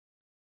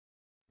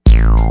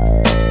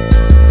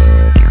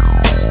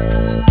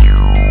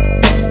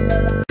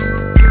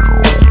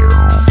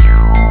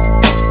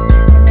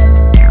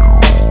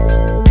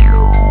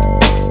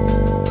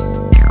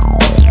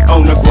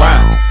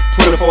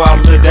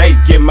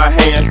my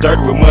hands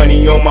dirty with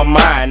money on my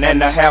mind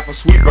and a half a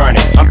sweet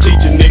burning. I'm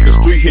teaching niggas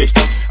street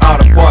history, all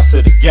the parts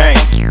of the game.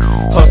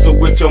 Hustle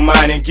with your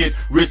mind and get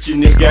rich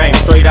in this game.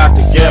 Straight out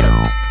the ghetto,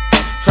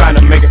 trying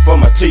to make it for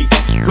my teeth.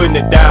 Putting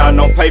it down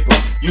on paper,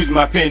 using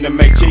my pen to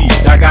make cheese.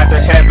 I got to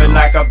have it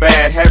like a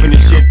bad habit,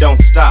 this shit don't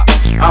stop.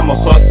 I'm a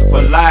hustle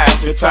for life,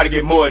 to try to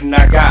get more than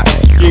I got.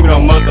 Scheming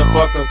on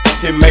motherfuckers,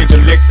 hit major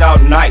licks all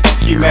night.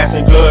 Ski mask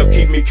and glove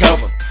keep me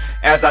covered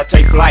as I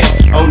take flight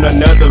on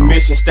another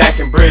mission,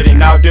 stacking bread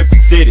in all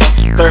different cities.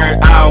 Third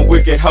eye on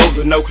wicked hoes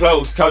with no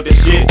clothes, cause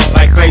this shit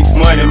like face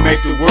money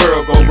make the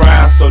world go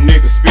round, so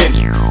niggas spend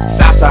it.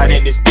 Southside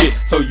in this bitch,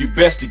 so you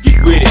best to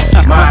get with it.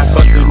 Mind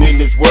hustling in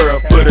this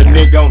world, put a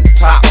nigga on the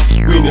top.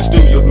 We in the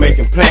studio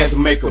making plans to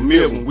make a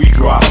meal when we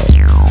drop.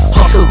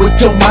 Hustle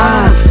with your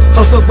mind,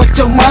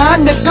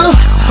 nigga.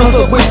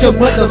 Hustle with your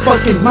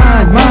motherfucking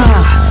mind.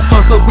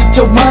 Hustle with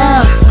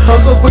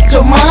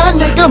your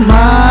mind, nigga.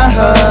 Mind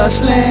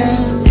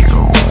hustling.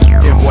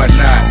 In one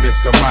night,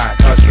 Mr. Mind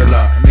Hustler,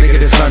 nigga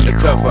this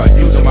undercover,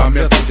 using my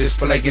mental,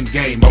 displaying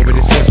game over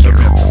this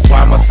instrumental.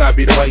 Why must I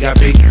be the way I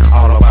be?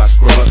 All of my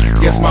scroller.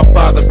 Guess my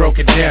father broke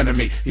it down to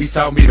me. He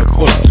taught me to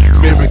pull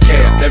up, mirror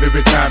cab.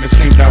 Every time it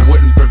seemed I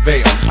wouldn't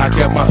prevail, I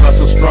kept my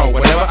hustle strong.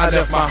 Whenever I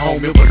left my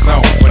home, it was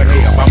on. But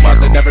hell, my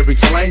mother never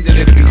explained that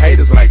it'd be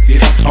haters like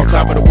this. On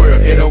top of the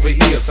world, head over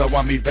here, so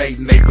I'm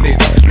evading they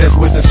blitz. That's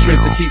with the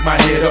strength to keep my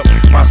head up,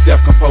 my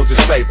self-composure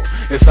stable.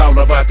 It's all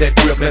about that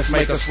grip, let's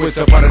make a switch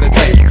up under the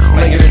table.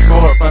 Making it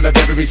more up under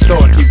every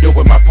store, keep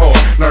doing my part.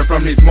 Learn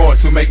from these more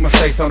to make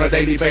mistakes on a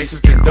daily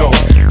basis and do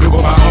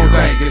my own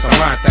thing, it's a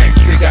my thing.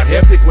 Shit got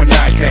hectic when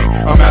I came.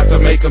 I'm out to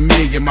make a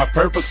million, my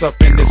purpose up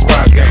in this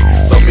rock game.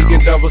 So me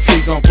and Double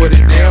C gon' put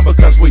it down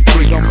because we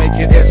three gon' make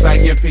it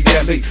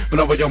SIMPLE. But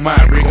over your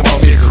mind, bring 'em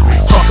on misery.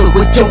 Hustle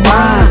with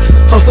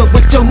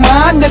your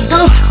mind,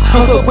 nigga.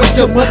 Hustle with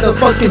your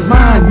motherfucking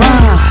mind.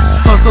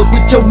 Hustle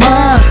with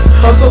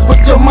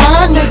your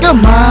mind, nigga.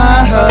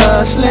 Mind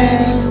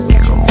hustling.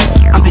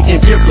 I'm the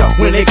inferior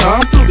when it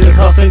comes to this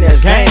hustling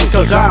as game,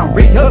 cause I'm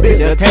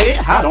rehabilitated,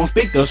 I don't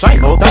speak the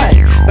same old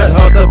thing that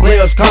other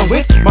players come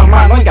with. My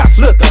mind ain't got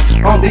slicker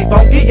on these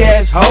funky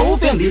ass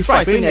hoes and these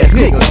trifling ass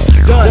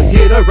niggas. Done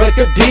hit a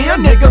record deal,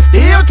 niggas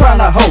still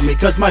tryna hold me,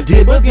 cause my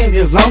deal begin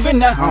is longer.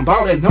 Now I'm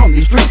ballin' on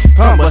these streets.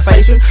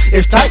 Conversation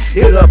is tight,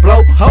 it'll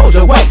blow hoes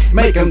away.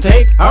 Make them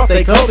take off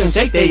their clothes and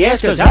shake their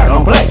ass, cause I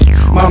don't play.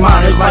 My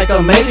mind is like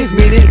a maze,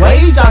 many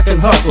ways I can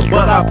hustle,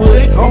 but I put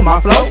it on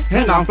my flow,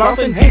 and I'm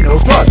flossing, ain't no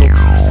struggle.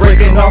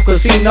 Breaking off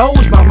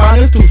casinos, my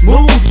mind is too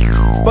smooth.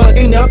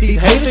 Fucking up these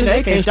haters,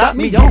 they can't stop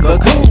me on the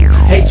cool.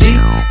 Hey G,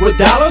 with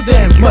dollars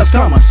and much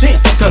common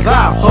sense, cause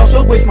I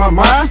hustle with my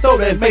mind, so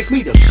that makes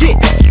me the shit.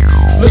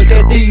 Look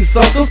at these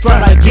suckers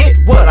trying to get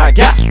what I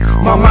got.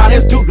 My mind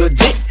is too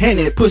legit, and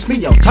it puts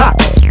me on top.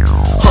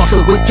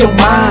 Hustle with your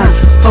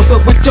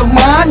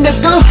mind,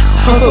 nigga.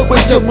 Hustle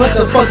with your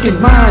motherfucking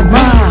mind.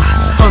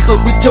 Hustle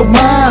with your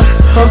mind,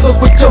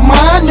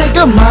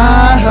 nigga.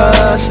 Mind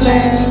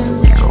hustling.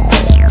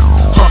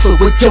 Hustle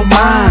with your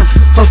mind,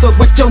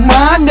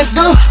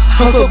 nigga.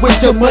 Hustle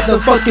with your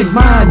motherfucking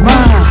mind.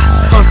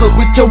 Hustle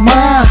with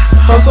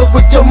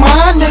your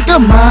mind, nigga.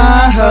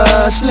 Mind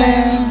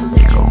hustling.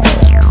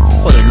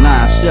 For the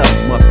 9-7,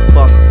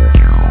 motherfucker.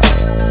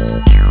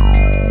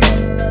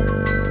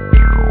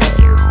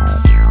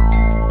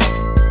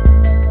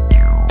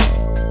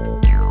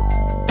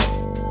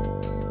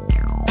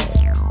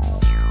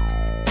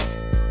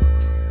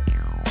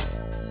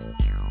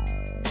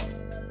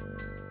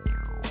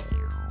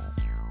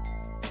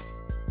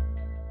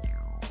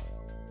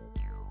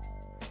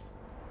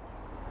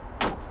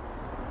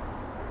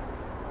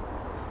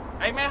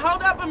 Hey man,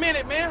 hold up a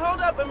minute, man.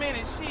 Hold up a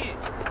minute, shit.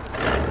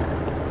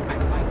 I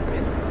like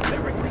this.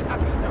 Lyrically, I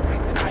be the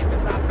righteous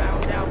hypers. I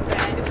found out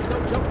that it's no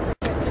joke to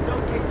catch a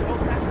dope case to go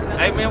past it.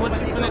 Hey man, what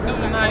you finna do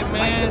tonight,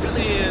 man?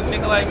 Shit,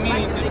 nigga like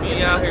me just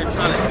be out here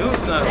trying to do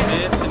something,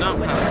 man. Shit, I'm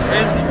kinda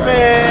crazy,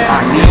 man. I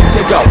need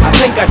to go. I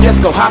think I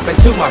just go hop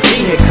into my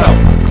vehicle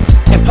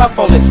and puff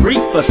on this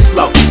reefer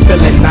slow.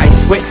 Feeling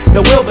nice with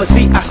the wheel, but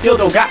see, I still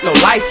don't got no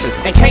license.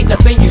 And can't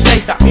nothing you say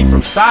stop me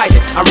from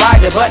siding. I'm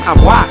riding, but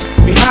I'm wide.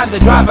 Behind the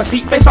driver's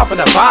seat, face off in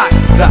the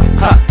visor.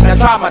 Now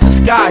try my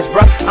disguise,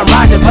 bruh. I'm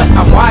riding, but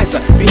I'm wiser.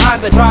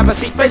 Behind the driver's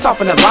seat, face off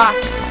in the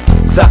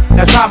visor.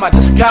 Now try my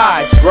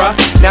disguise, bruh.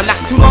 Now not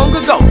too long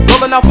ago,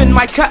 rolling off in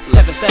my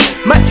Cutlass.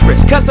 Much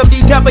risk, cause of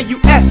these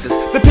WS's.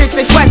 The pigs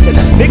they sweating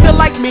a nigga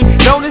like me,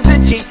 known as the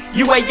G.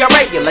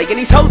 UARA, laying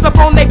these hoes up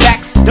on their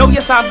backs. No,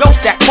 yes, I'm gon'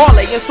 stack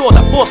parlay and sorta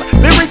for the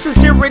lyrics is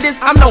here it is.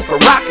 I'm known for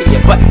rocking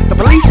it, but the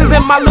police is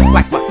in my look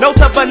like my nose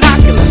of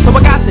binoculars. So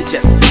I got to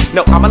just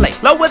know I'ma lay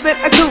lower than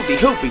a goobie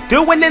who be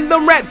doing in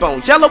the red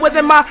bones, yellower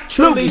than my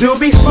Sloopy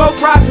doobie.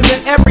 Smoke rises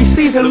in every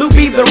season, Loop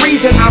be the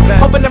reason. I'm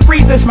hoping to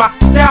free this, my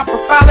style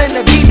profiling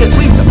Adidas.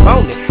 Please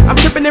opponent, I'm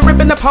tripping and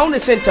ripping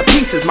opponents into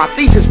pieces. My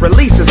thesis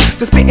releases,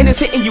 the spitting is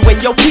hitting you in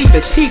your teeth.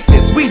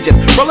 We just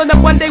rolling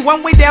up one day,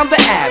 one way down the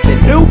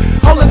avenue,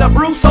 holding a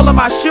brew, sole of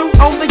my shoe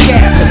on the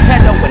gas and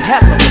pedal and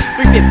hello.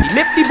 350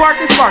 nifty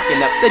barking,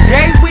 sparking up the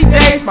J's we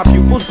days. My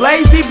pupils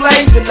blaze,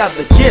 de-blaze,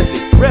 another jizzy,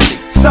 really.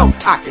 so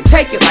I can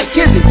take it like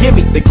Kizzy. Give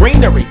me the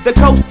greenery, the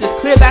coast is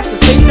clear, that's the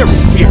scenery.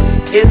 Here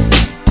is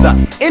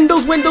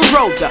the windows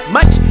rolled up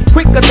much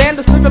quicker than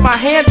the slip in my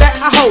hand that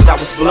I hold. I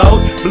was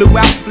blowed, blew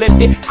out, split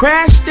it,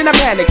 crashed in a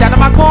panic. Out of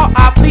my car,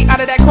 I flee out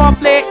of that car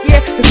fled.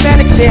 Yeah,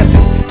 Hispanic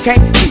dancers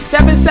can't be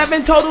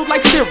 7-7 total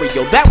like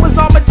cereal. That was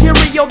all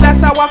material, that's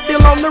how I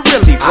feel on the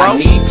really, bro. I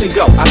need to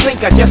go, I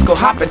think I just go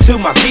hop into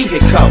my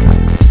vehicle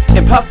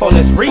and puff on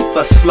this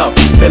reefer slow.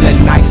 Feeling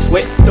nice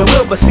with the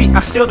wheel, but see,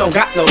 I still don't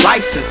got no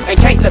license. And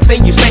can't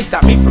nothing you say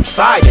stop me from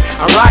sliding.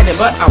 I'm riding,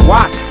 but I'm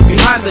watching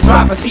behind the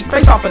driver's seat,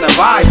 face off in the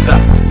visor.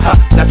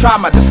 Now try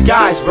my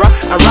disguise, bruh.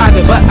 I'm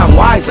riding, but I'm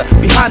wiser.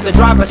 Behind the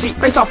driver's seat,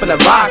 face off in the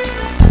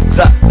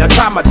visor. Now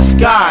try my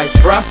disguise,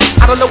 bruh.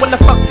 I don't know when the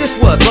fuck this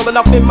was, rolling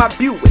up in my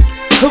Buick.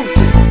 Who's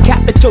this?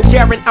 Capital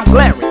Garen, I'm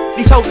glaring.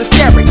 These hoes are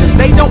staring, cause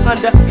they don't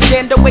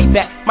understand the way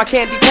that my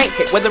candy can't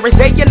hit. Whether it's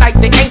day or night,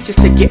 they anxious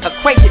to get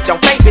acquainted.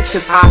 Don't faint, bitch,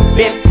 cause I've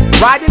been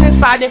riding and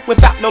siding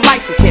without no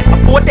license. Can't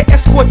afford to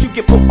escort you,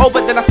 get pulled over,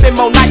 then I spend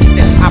more nights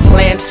than I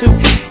plan to.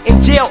 In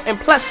jail and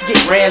plus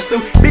get ran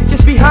through.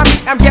 Bitches behind me,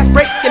 I'm gas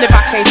breaking if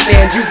I can't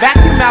stand you.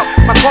 Vacuum out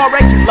my car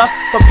regular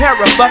from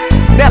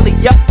paraphernalia.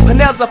 Ya,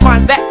 Panels will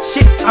find that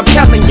shit, I'm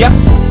telling ya.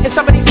 And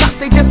some of these cops,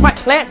 they just might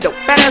plant dope.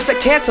 Fat as a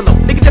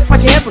cantaloupe, niggas just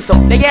watch your hands for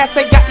soap. They ass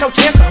ain't got no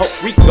chance of hope,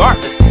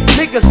 regardless.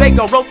 Niggas, they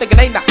gon' roll thinking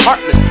they not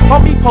heartless.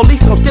 Homie,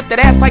 police gon' stiff that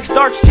ass like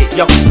starch shit.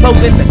 Yo,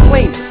 clothes in the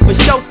clean, for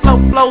show flow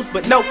flows,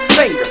 but no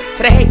finger.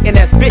 To the hating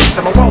ass bitch,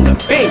 I'ma roll a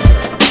finger.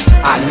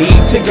 I need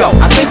to go,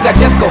 I think I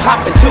just go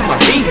hop into my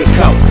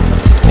vehicle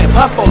and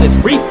puff on this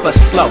reefer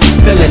slow.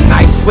 Feeling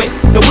nice with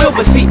the wheel,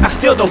 but see, I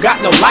still don't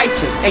got no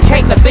license. And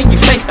can't nothing you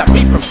say stop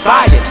me from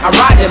sliding. I'm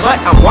riding, but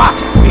I'm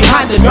walking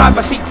behind the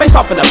driver's seat, face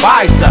off in the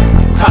visor.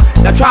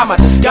 Now try my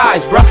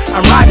disguise, bruh.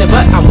 I'm riding,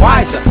 but I'm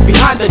wiser.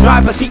 Behind the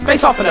driver's seat,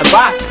 face off in the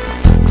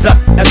visor.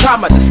 Now try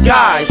my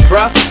disguise,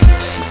 bruh.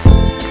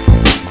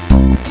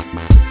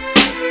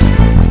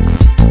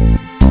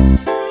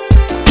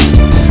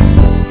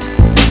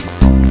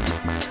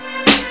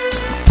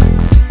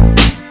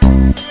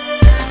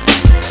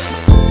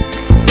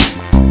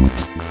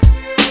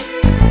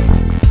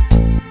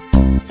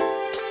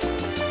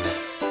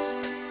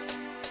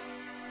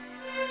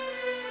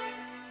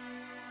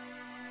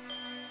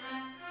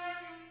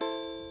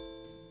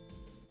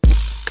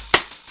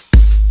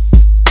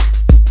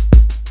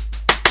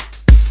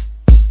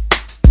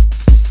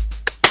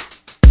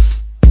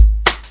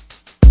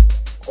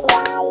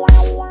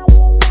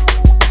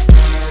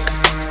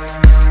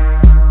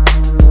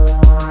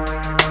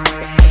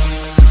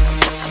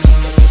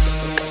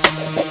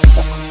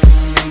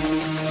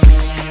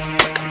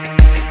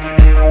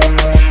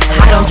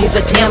 Give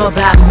a damn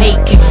about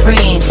making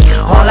friends.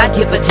 All I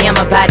give a damn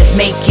about is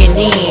making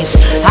ends.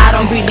 I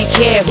don't really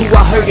care who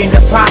I hurt in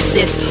the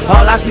process.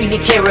 All I really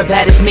care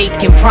about is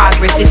making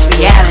progress. It's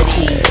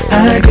reality.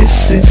 I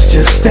guess it's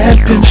just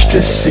that been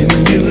stressing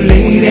you,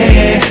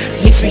 lady.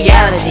 It's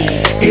reality.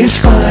 It's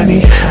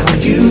funny how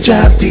you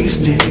drive these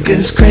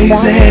niggas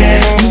crazy.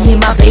 Me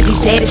and my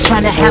baby's dad is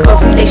trying to have a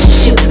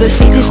relationship, but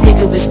see this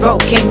nigga is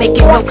broke, can't make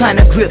it no kind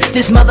of grip.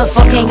 This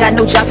motherfucker ain't got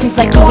no job, seems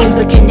like he ain't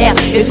looking out.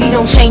 If he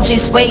don't change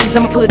his ways,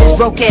 I'ma put his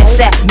broke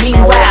ass out.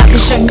 Meanwhile,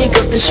 this young nigga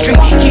up the street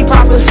keep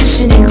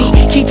propositioning me,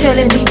 keep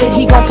telling me that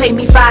he gon' pay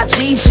me 5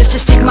 G's just to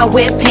stick my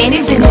wet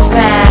panties in his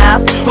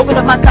mouth. Open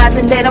up my thighs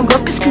and let him grow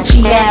this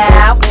coochie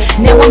out.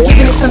 Now I'm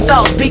giving it some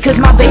thought because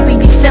my baby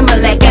be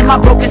similar. And my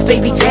broker's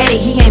baby daddy,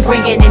 he ain't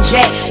bringing in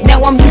jack.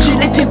 Now I'm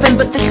usually pimping,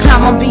 but this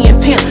time I'm being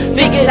pimp.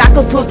 Figured I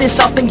could pull this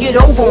off and get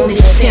over on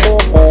this simp.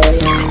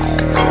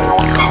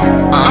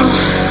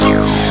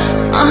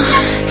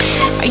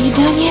 Are you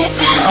done yet?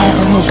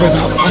 Almost right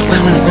now. Wait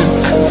a minute.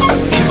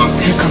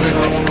 Here come it.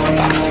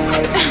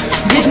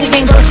 This nigga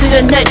ain't go to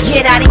the nut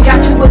yet. I done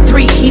got 2 or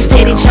 3. He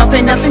steady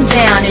jumping up and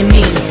down at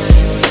me.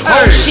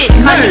 Oh shit,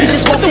 my nigga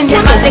just walked in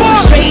and my legs are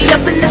straight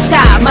up in the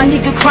sky. My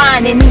nigga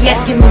crying and he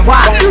asking me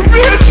why.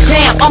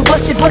 Damn, I'm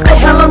busted, what the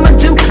hell I'ma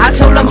do? I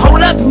told him,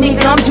 hold up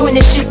nigga, I'm doing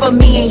this shit for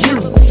me and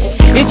you.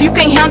 If you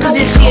can't handle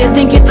this here,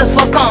 then get the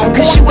fuck on,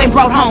 cause you ain't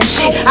brought home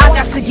shit. I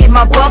got to get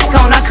my buck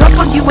on. I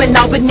couple you and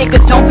all, but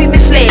nigga don't be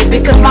misled,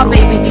 because my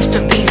baby needs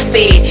to be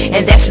fed,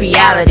 and that's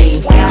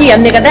reality. Yeah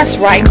nigga, that's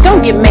right,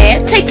 don't get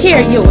mad, take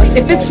care of yours.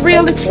 If it's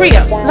real, it's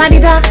real.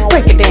 La-di-da,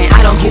 break it down.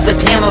 I don't give a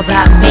damn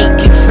about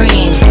making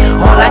friends.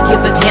 All I give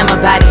a damn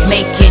about is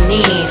making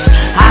ends.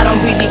 I don't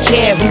really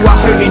care who I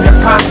hurt in the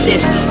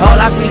process. All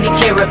I really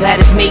care about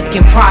is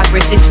making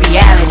progress. It's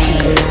reality.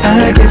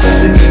 I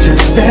guess it's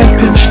just that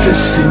been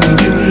stressing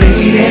you,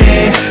 lady.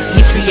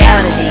 It's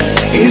reality.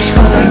 It's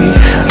funny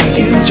how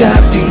you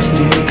drive these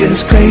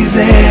niggas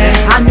crazy.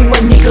 I knew a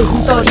nigga who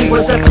thought he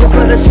was a clip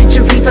of the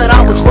century. Thought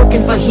I was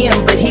working for him,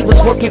 but he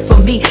was working for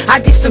me. I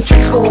did some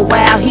tricks for a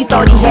while, he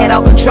thought he had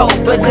all control.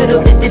 But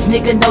little did this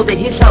nigga know that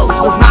his hoes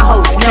was my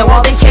hoes. Now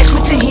all they cash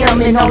went to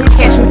him and all his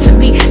cash went to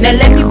me. Now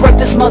let me break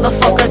this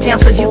motherfucker down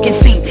so you can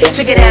see.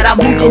 Check it out, I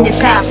moved in this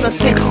house, I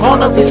spent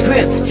all of his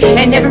grip.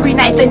 And every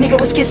night the nigga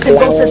was kissing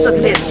both sets of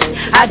lips.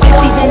 I guess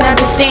he didn't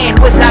understand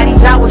what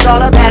la-di-da was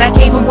all about. I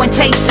gave him one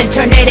taste and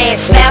turned that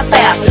ass slap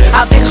out.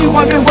 I bet you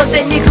wondering what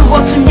that nigga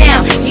up to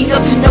now. He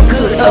up to no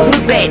good, a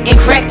hood rat and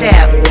cracked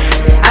out.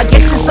 I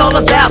guess it's all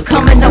about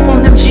coming up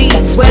on them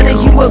G's. Whether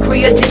you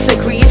agree or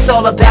disagree, it's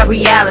all about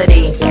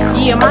reality.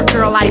 Yeah, my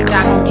girl Lady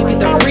Doc gon' give you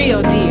the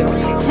real deal.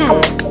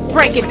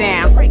 Break it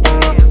down.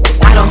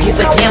 I don't give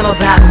a damn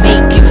about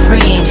making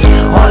friends.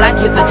 All I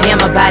give a damn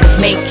about is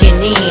making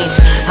ends.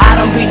 I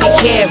don't really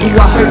care who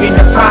I hurt in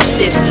the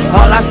process.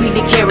 All I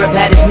really care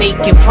about is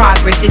making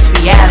progress. It's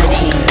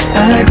reality.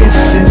 I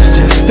guess it's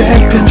just that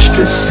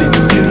pinstress in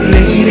you,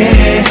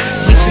 lady.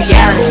 It's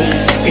reality.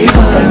 It's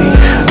funny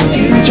how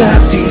you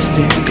drive these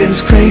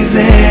niggas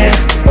crazy.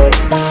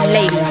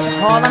 Ladies,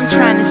 all I'm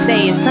trying to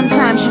say is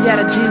sometimes you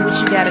gotta do what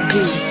you gotta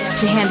do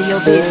to handle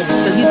your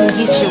business so you can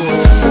get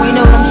yours. You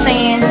know what I'm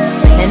saying?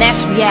 And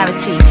that's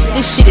reality.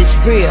 This shit is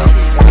real.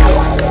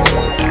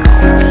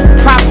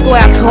 Props go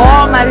out to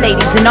all my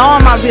ladies and all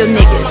my real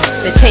niggas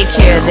that take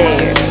care of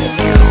theirs.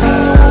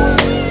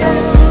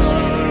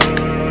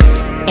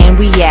 And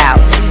we out.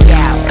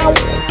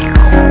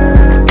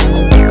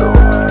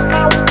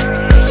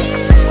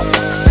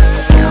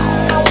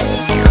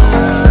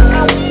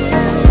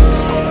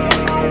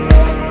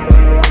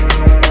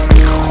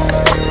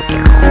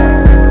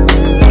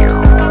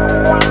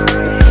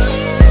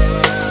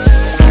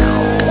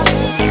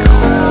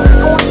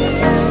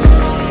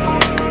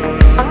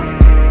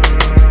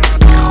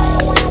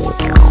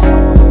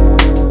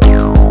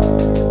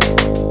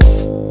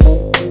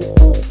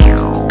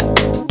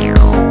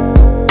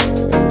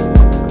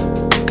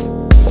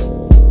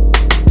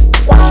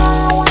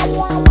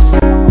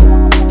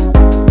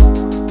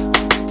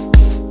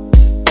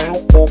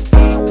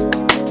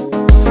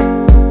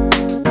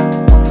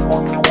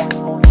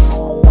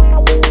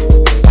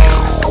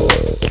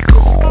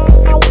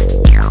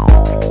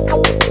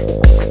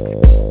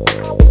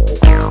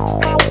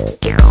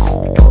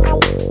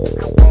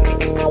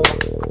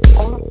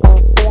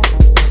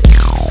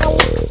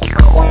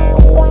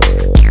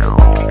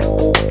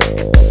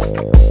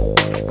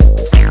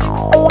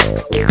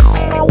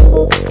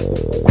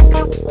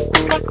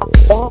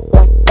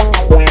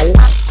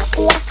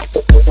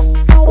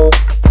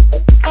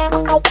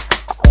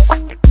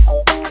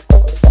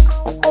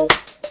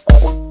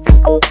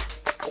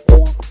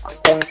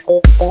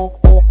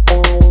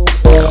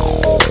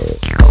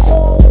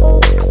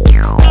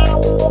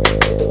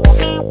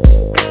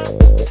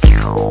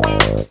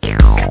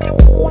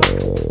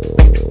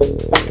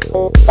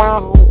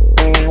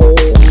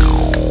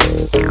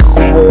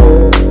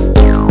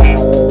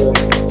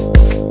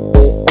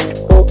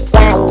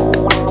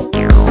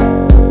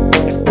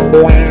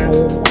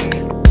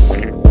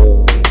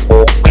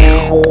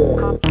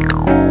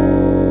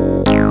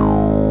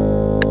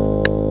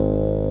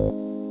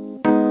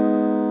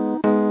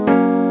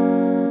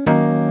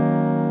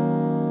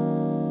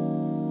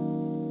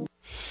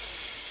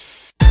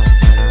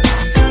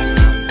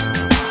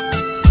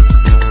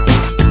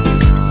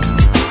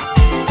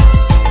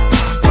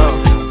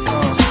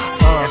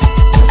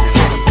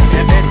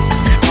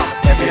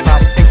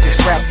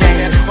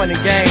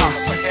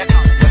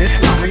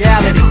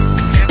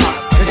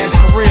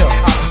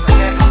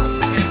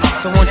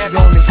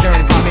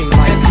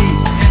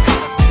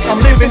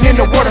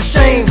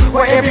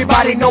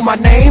 Everybody know my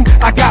name,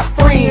 I got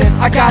friends,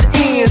 I got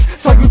ends,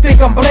 so you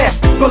think I'm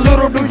blessed. But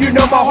little do you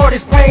know my heart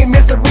is pain,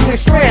 misery and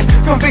stress.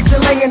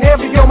 Conviction laying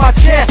heavy on my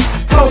chest,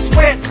 cold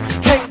sweats,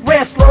 can't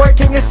rest. Lord,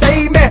 can you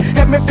save me?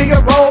 Help me be a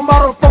role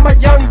model for my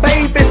young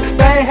babies.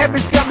 Bad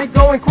habits got me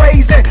going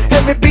crazy.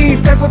 Help me be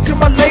faithful to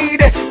my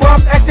lady, while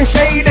I'm acting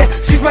shady.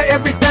 She's my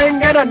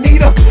everything and I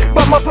need her,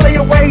 but my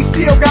player ways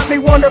still got me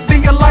wanna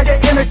be a liar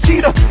and a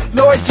cheater.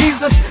 Lord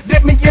Jesus,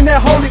 dip me in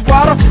that holy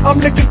water. I'm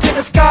looking to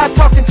the sky,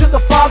 talking to the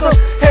Father.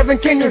 Heaven,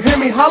 can you hear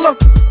me holler?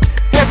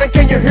 Heaven,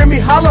 can you hear me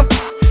holler?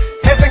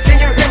 Heaven, can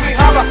you hear me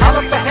holler?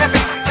 Holler for heaven,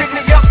 pick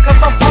me up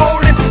cause I'm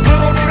falling.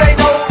 Little do they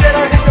know that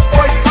I hear your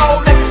voice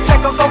calling.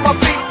 Shackles on my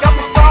feet got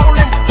me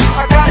stalling.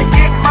 I gotta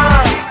get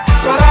mine,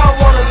 but I don't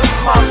wanna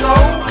lose my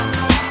soul.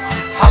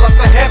 Holler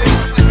for heaven,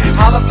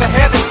 holler for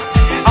heaven.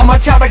 I'm a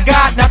child of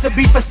God, not to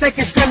be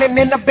forsaken, stranded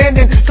and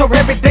abandoned. So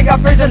every day I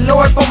praise the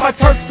Lord for my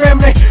church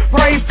family.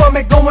 Pray for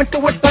me, going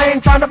through a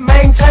thing, trying to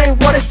maintain.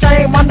 What a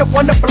shame, I'm the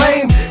one to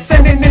blame.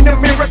 Standing in the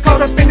mirror,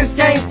 caught up in this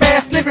game,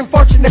 fast living,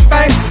 fortune and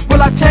fame.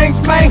 Will I change,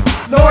 man?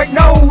 Lord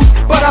knows,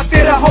 but I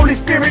feel the Holy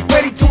Spirit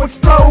ready to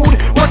explode.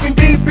 Working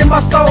deep in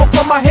my soul,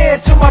 from my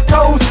head to my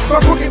toes.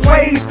 My crooked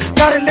ways,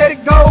 gotta let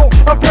it go.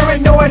 I'm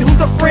paranoid, who's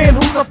a friend,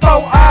 who's a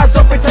foe. Eyes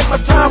up and take my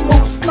time,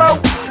 move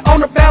slow. On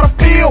the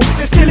battlefield,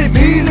 it's killing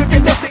me,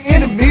 looking at the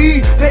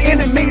enemy. The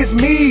enemy is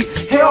me,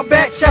 held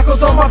back,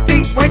 shackles on my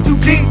feet, way too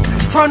deep.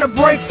 Trying to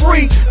break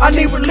free, I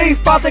need relief.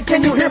 Father,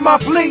 can you hear my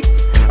plea?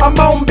 I'm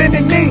on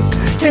bending knee,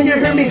 can you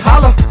hear me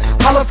holler?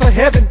 Holler for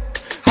heaven,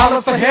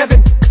 holler for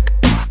heaven.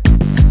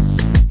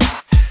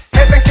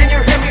 Heaven, can you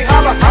hear me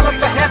holler? Holler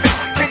for heaven.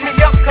 Pick me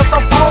up cause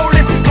I'm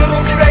falling.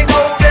 Little do they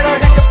know that I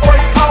hear your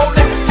voice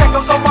calling.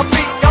 Shackles on my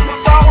feet, got me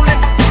stalling.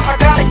 I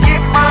gotta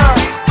get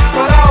mine,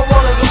 but I don't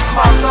wanna lose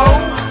my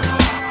soul.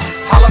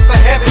 Holler for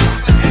heaven,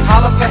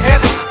 holler for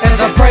heaven. As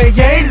I pray,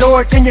 yay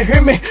Lord, can you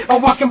hear me?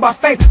 I'm walking by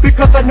faith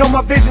because I know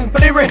my vision's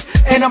bleary,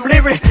 and I'm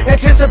leery,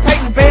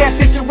 anticipating bad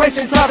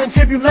situations, trials and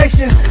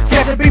tribulations.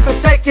 Scared to be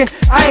forsaken,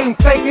 I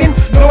ain't faking.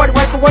 Lord,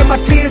 wipe away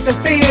my tears and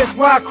fears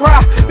where I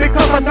cry,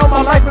 because I know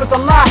my life is a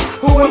lie.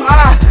 Who am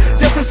I?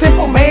 Just a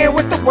simple man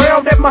with the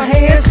world at my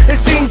hands. It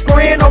seems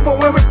grand,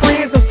 overwhelmed with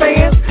friends and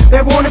fans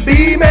that wanna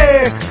be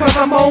me, cause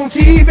I'm on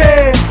TV.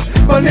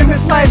 But in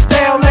this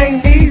lifestyle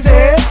ain't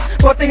easy,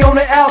 but they on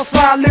the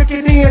outside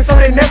looking in, so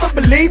they never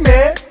believe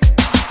me.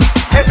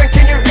 Heaven,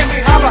 can you hear me?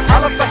 Holla,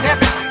 holla for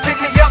heaven. Pick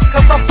me up,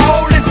 cause I'm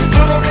falling.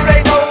 Little do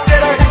they know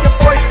that I hear your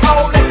voice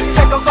calling.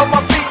 Shackles on my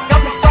feet, got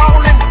me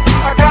stalling.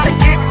 I gotta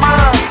get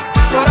mine,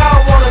 but I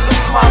don't wanna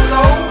lose my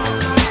soul.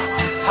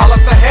 Holla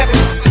for heaven,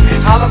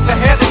 holla for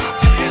heaven,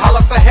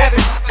 holla for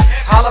heaven,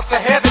 holla for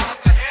heaven,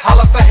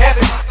 holla for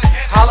heaven,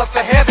 holla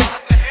for heaven,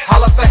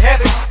 holla for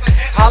heaven,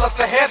 holla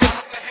for heaven,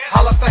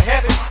 holla for heaven, holla for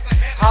heaven,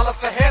 holla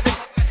for heaven,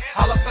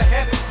 holla for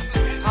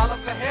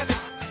heaven,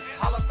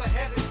 holla for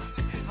heaven,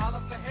 holla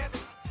for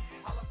heaven,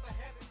 holla for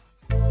heaven.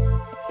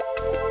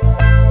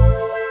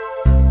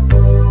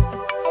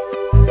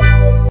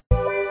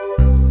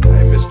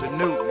 Hey, Mr.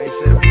 Newton, they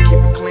said we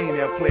keep it clean,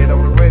 they'll play it on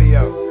the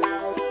radio.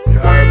 You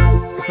heard me?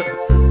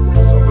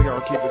 So we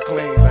gonna keep it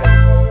clean, baby.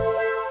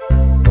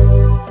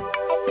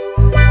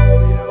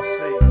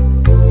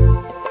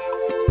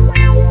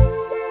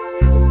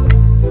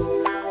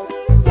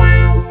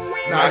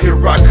 Now here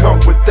I come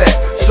with that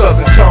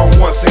southern tone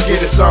once again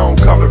it's on,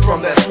 coming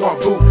from that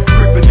swamp boot,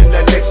 creeping in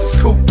that Lexus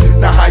coupe.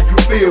 Now how you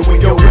feel when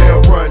your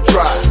rail run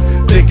dry,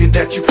 thinking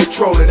that you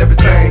controlling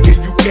everything and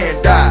you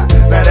can't die.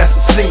 Now that's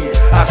a sin,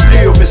 I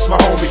still miss my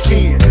homie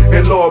Ken.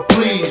 And Lord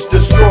please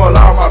destroy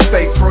all my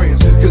fake friends,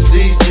 cause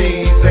these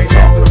G's ain't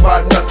talking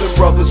about nothing,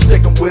 brother.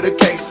 Stick 'em with a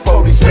case,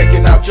 police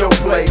taking out your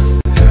place.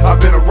 I've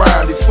been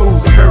around these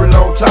fools a very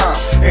long time,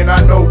 and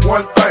I know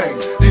one thing,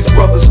 these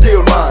brothers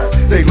still lying.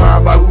 They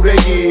lying by who they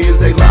is,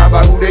 they lying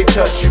by who they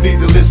touch. You need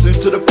to listen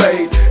to the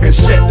fade and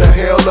shut the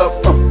hell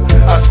up.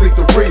 I speak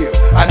the real,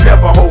 I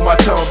never hold my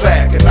tongue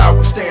back, and I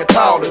will stand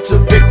tall until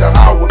Victor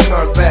Howard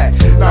come back.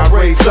 Now I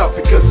raise up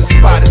because the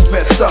spot is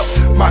messed up.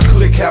 My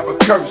clique have a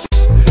curse.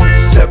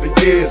 7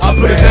 years. I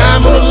put a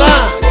dime on the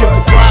line, kept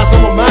the prize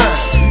on my mind.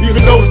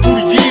 Even though it's through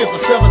the years, I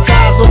sever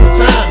ties over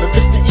time. If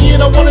it's the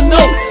end, I wanna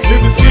know.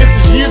 Living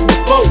since years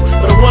before,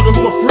 but I wonder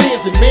who my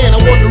friends and man, I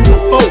wonder who my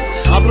foe.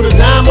 I put a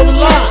dime on the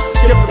line,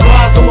 kept the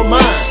prize on my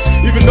mind.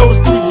 Even though it's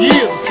through the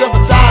years, I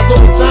sever ties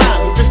over time.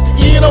 If it's the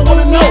end, I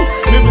wanna know.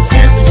 Living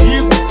since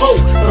years before,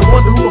 but I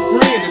wonder who my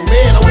friends and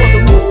man, I wonder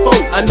who my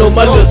foe. I know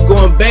my luck's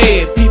going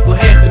bad, people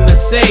having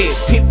us sad,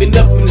 pimping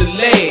up in the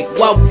leg,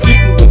 while we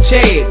eating with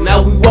Chad.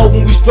 Now we roll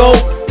when we stroll,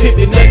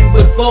 pimping nothing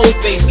but foes,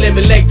 they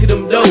slamming leg to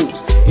them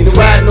doors. You know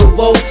ride no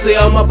votes, say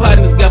all my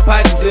partners got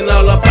pockets and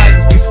all our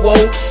pockets be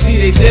swole. See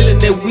they selling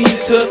their weed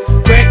to us,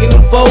 cracking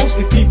them foes.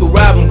 See people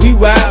robbing, we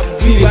rob.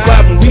 See they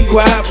robbing, we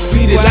rob.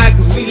 See they like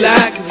us, we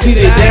like. See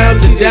they down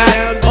to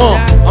die.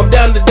 I'm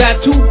down to die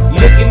too.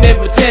 Looking at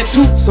my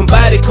tattoo,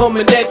 somebody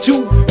coming at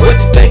you. What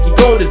you think you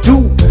gonna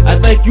do? I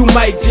think you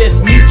might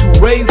just need to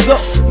raise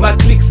up. My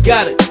clique's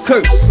got a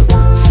curse.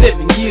 7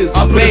 years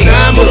I of put a pain.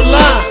 dime on the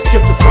line,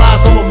 kept the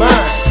prize on my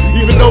mind.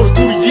 Even though it's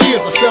through the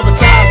years, I sever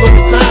ties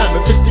over time.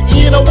 If it's the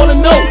end, I wanna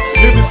know.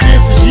 Living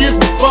since years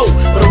before,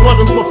 but I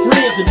wonder who my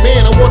friends and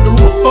man, I wonder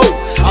who my foe.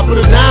 I put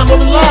a dime on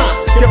the line,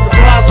 kept the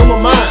prize on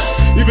my mind.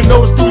 Even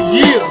though it's through the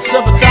years, I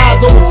sever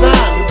ties over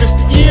time. If it's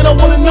the end, I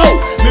wanna know.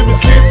 Living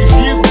since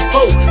years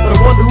before, but I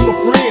wonder who my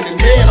friends and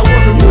man, I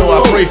wonder who my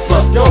foe. I pray for.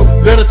 Let's go.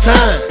 Better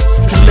times,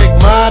 collect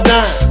my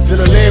dimes in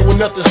a land where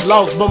nothing's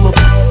lost but my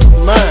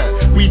mind.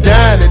 We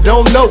dying and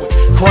don't know it,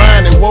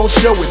 crying and won't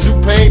show it. New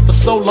pain for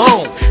so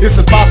long, it's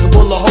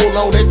impossible to hold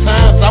on. At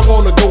times I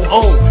wanna go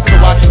home so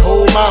I can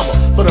hold mama.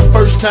 For the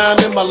first time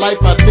in my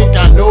life I think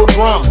I know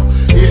drama.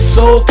 It's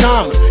so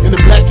common in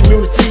the black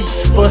community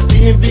for us to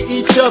envy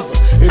each other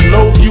and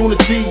loathe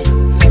unity.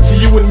 See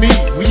you and me,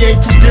 we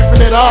ain't too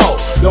different at all.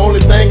 The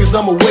only thing is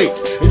I'm awake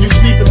and you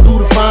sleeping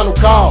through the final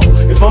call.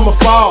 If I'ma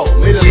fall,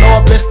 may the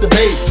Lord bless the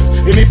babies.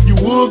 And if you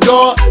would,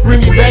 God, bring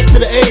me back to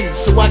the 80s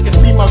so I can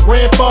see my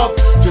grandfather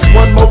just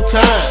one more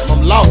time.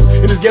 I'm lost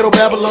in this ghetto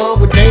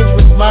Babylon with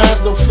dangerous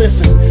minds, no sense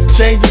in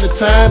changing the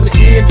time. The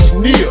end is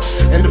near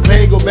and the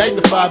pain go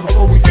magnify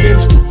before we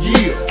finish the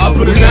year. I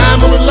put a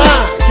dime on the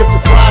line, kept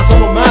the prize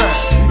on my mind.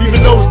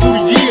 Even though it's through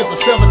the years, I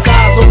sever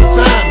ties over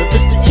time. If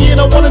it's the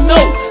end, I wanna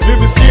know.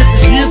 Living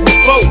since years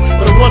before,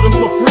 but I wonder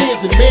who my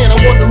friends and man, I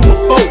wonder who my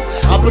foe.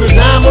 I put a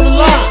dime on the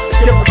line,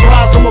 kept the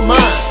prize on my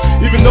mind.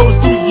 Even though it's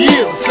through the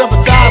years, I sever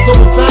ties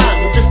over time.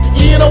 If it's the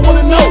end, I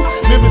wanna know.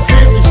 Living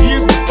since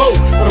years before,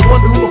 but I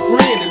wonder who my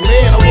friend and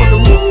man, I wonder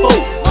who my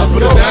foe. I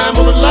put a dime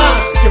on the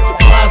line, kept the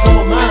prize on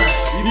my mind.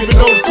 Even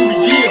though it's through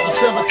the years, I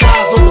sever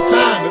ties over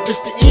time. If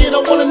it's the end,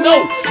 I wanna know.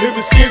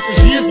 Living since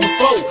years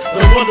before,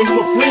 but I wonder who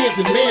my friends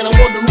and man, I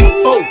wonder who my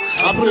foe.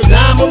 I put a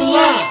dime on the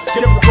line,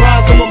 kept the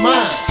prize on my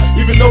mind.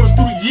 Even though it's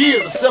through the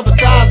years, I sever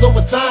ties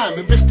over time.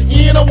 If it's the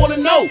end, I wanna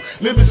know.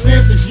 Living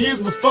since years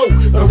before,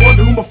 but I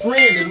wonder who my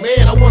friends and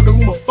man, I wonder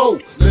who my foe.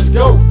 Let's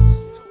go.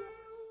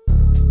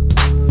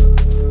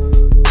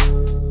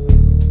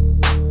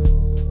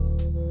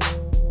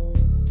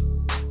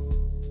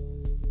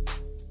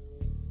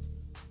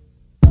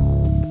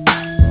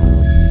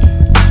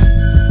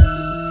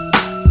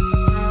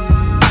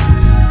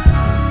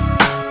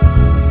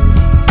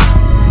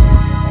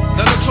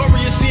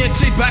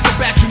 like a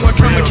bat, you wanna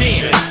come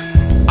again.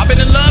 I've been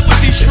in love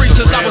with these streets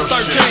since I was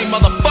 13,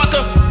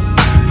 motherfucker.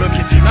 Look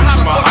into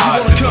my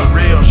eyes, it's the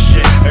real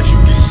shit. As you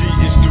can see,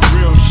 it's the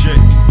real shit.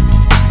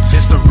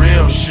 It's the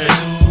real shit.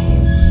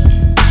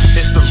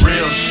 It's the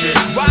real shit.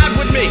 Ride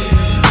with me.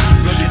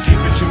 Look deep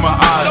into my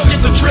eyes, Don't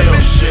get it's the the real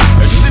tripping. shit.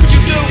 As you Cause if can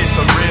you see, do, it's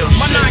the real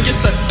my shit. nine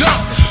gets the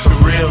dump. It's the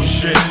real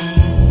shit.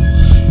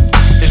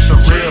 It's the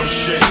real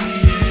shit.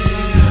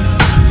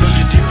 Look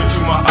deep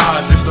into my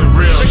eyes, it's the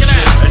real Check it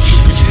shit. out. As you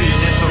can see,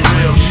 it's the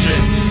real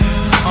shit.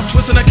 I'm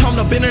twisting a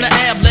corner, bending the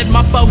ab, letting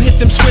my foe hit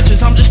them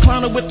switches. I'm just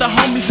clowning with the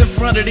homies in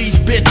front of these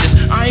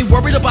bitches. I ain't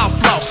worried about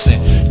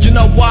flossing. You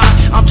know why?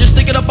 I'm just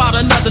thinking about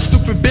another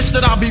stupid bitch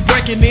that I'll be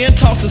breaking in,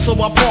 tossing. So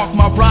I parked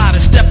my ride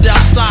and stepped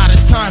outside.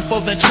 It's time for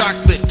the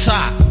chocolate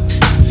top.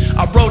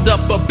 I rolled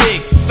up a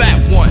big fat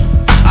one.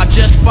 I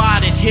just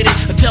fired it, hit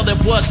it until there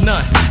was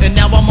none. And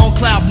now I'm on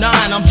cloud 9,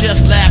 I'm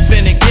just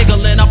laughing and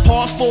giggling. I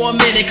paused for a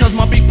minute cause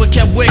my beeper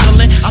kept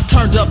wiggling. I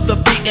turned up the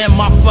beat and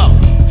my foe.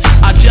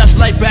 I just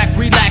lay back,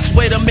 relax,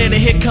 wait a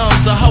minute, here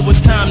comes a hoe, it's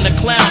time to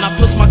clown. I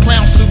put my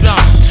clown suit on.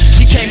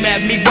 She came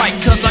at me right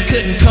cause I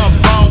couldn't come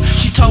wrong.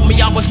 She told me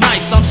I was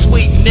nice, I'm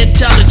sweet and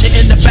intelligent.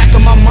 In the back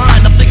of my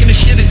mind, I'm thinking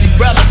this shit is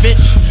irrelevant.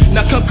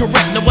 Now come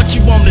correct, now what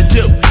you wanna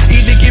do?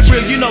 Either get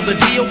real, you know the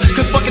deal,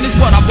 cause fucking is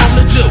what I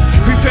wanna do.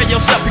 Prepare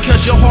yourself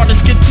because your heart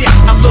is content.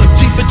 I look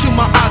deep into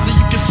my eyes and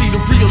you can see the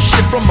real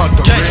shit from a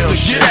gangster.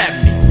 Get at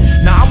me.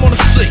 Now I wanna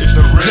see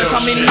just how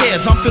many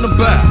heads I'm finna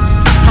bow,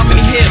 how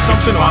many heads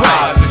I'm finna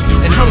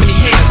wave, and how many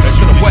hands it's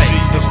finna wave.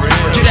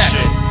 Get at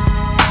me.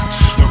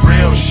 The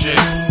real shit.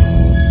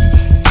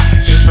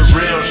 It's the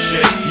real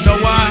shit. You know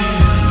why?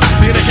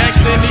 Being a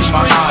gangster in these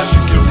streets,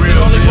 there's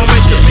there's only one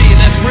way to be, and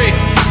that's real.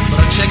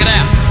 But check it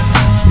out.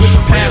 With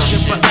a passion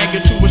for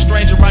anger to a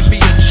stranger, I'd be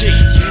a G.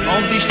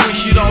 On these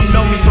streets, you don't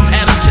know me from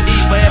Adam to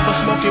Eve. Forever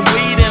smoking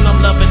weed, and I'm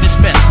loving this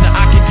mess. Now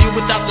I can deal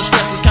without the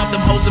stress. Let's count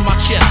them hoes in my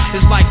chest.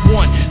 It's like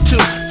 1, 2,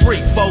 3,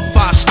 4,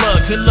 5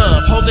 slugs in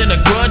love, holding a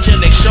grudge, and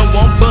they show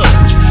won't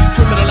budge.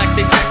 Criminal like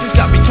they tactics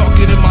got me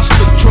talking in my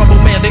street. Trouble,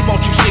 man, they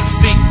want you 6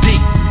 feet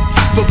deep.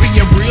 For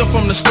being real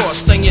from the start,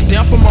 staying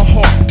down from my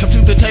heart. Come to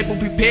the table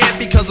prepared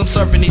because I'm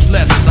serving these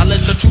lessons. I let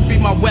the truth be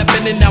my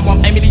weapon and now I'm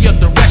aiming in your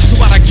direction. So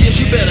what I give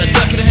you better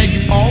duck it and have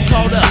you all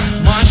caught up.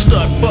 Mind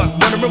stuck, fuck,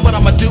 wondering what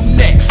I'ma do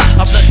next.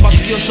 I flex my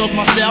skill, shows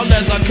my style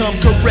as I come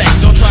correct.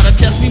 Don't try to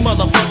test me,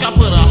 motherfucker, I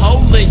put a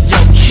hole in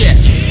your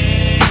chest.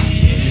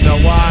 You know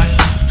why?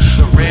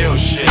 The real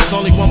shit. There's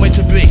only one way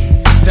to be.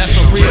 That's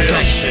a real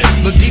gangster.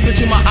 Look deep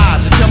into my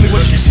eyes and tell me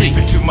what you see.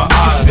 You see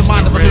the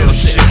mind of a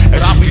lunatic, but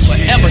I'll be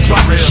forever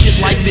dropping shit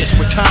like this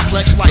with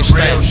complex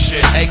lifestyle.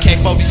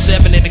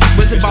 AK-47 and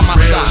exquisite by my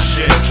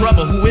side. No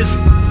trouble, who is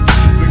it?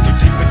 Looking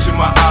deep into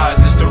my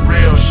eyes, it's the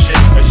real shit.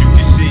 As you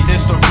can see,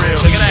 it's the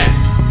real shit. Check it out.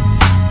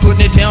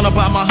 Putting it down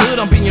about my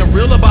hood, I'm being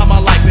real about my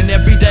life. And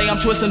every day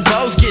I'm twisting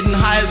bows, getting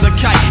high as a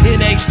kite.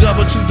 NH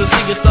double to the C,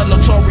 it's the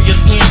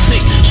notorious NT.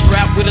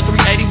 Strapped with a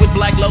 380 with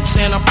black lopes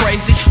and I'm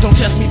crazy. Don't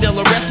test me, they'll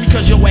arrest me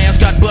cause your ass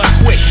got butt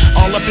quick.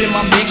 All up in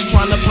my mix,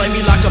 trying to play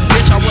me like a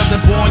bitch. I wasn't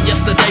born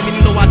yesterday, but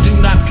you know I do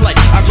not play.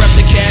 I grab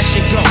the cash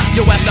and go,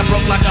 your ass got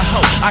broke like a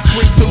hoe. I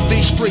creep through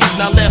these streets,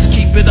 now let's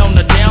keep it on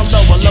the down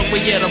low. A low way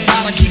at a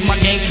ride, I keep my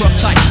game truck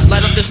tight.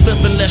 Light up this flip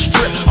and let's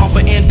strip off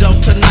an endo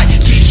tonight.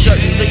 T-shirt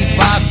and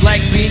Levi's, black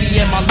beanie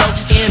and my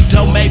looks.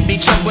 Endo made me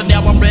choke, but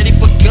now I'm ready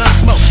for gun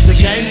smoke. The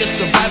game is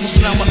survival,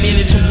 so now I'm in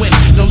it to win.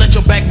 Don't let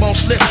your backbone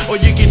slip, or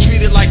you get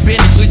treated like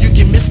business. So you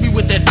can miss me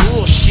with that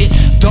bullshit.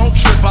 Don't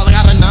trip, I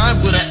got a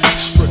 9 with an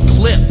extra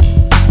clip.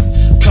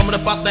 Coming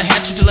up out the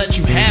hatchet to let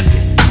you have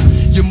it.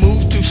 You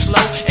move too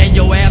slow, and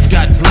your ass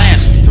got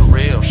blasted. The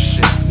real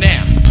shit.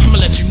 Now, I'ma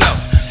let you know.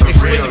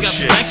 Exquisite got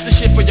some gangsta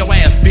shit for your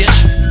ass, bitch.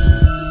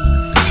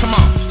 Come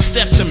on,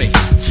 step to me.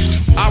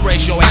 I'll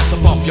raise your ass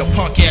up off your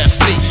punk ass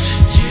feet.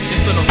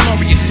 It's the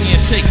notorious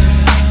ENT.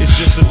 It's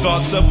just the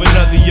thoughts of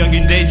another young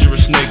and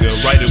dangerous nigga.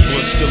 Right at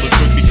work, still a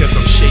crook because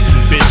I'm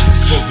shaking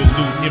bitches for the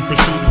loot in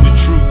pursuit of the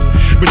truth.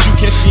 But you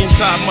can't see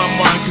inside my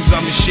mind cause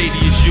I'm as shady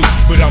as you.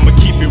 But I'ma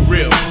keep it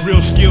real,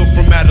 real skill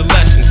from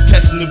adolescence,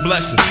 testing the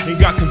blessing. And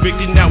got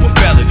convicted, now a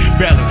felon,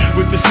 battling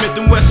with the Smith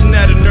 & Wesson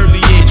at an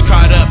early age.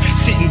 Caught up,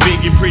 sitting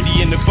big and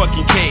pretty in the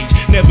fucking cage.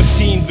 Never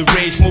seen the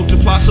rage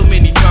multiply so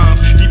many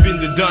times. Deep in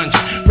the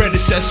dungeon,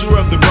 predecessor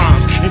of the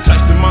rhymes. And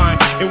touch the mind,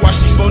 and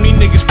watch these phony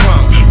niggas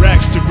clown.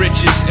 Rags to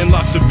riches, and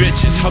lots of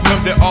bitches. How come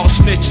they're all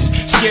snitches?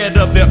 Scared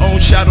of their own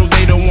shadow,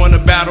 they don't wanna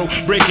battle.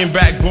 Breaking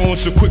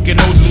backbones so quick and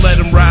hoes and let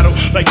them rattle.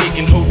 Like they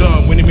can hold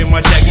on when I'm in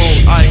my jack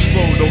mode. I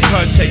explode, no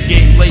contact,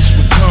 game laced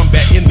with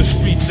combat. In the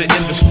streets or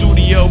in the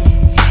studio.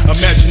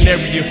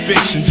 Imaginary and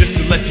fiction just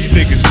to let these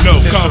niggas know.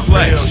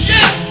 Complex.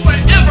 Yes,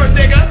 forever,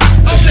 nigga.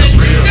 I'm letting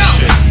you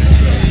know.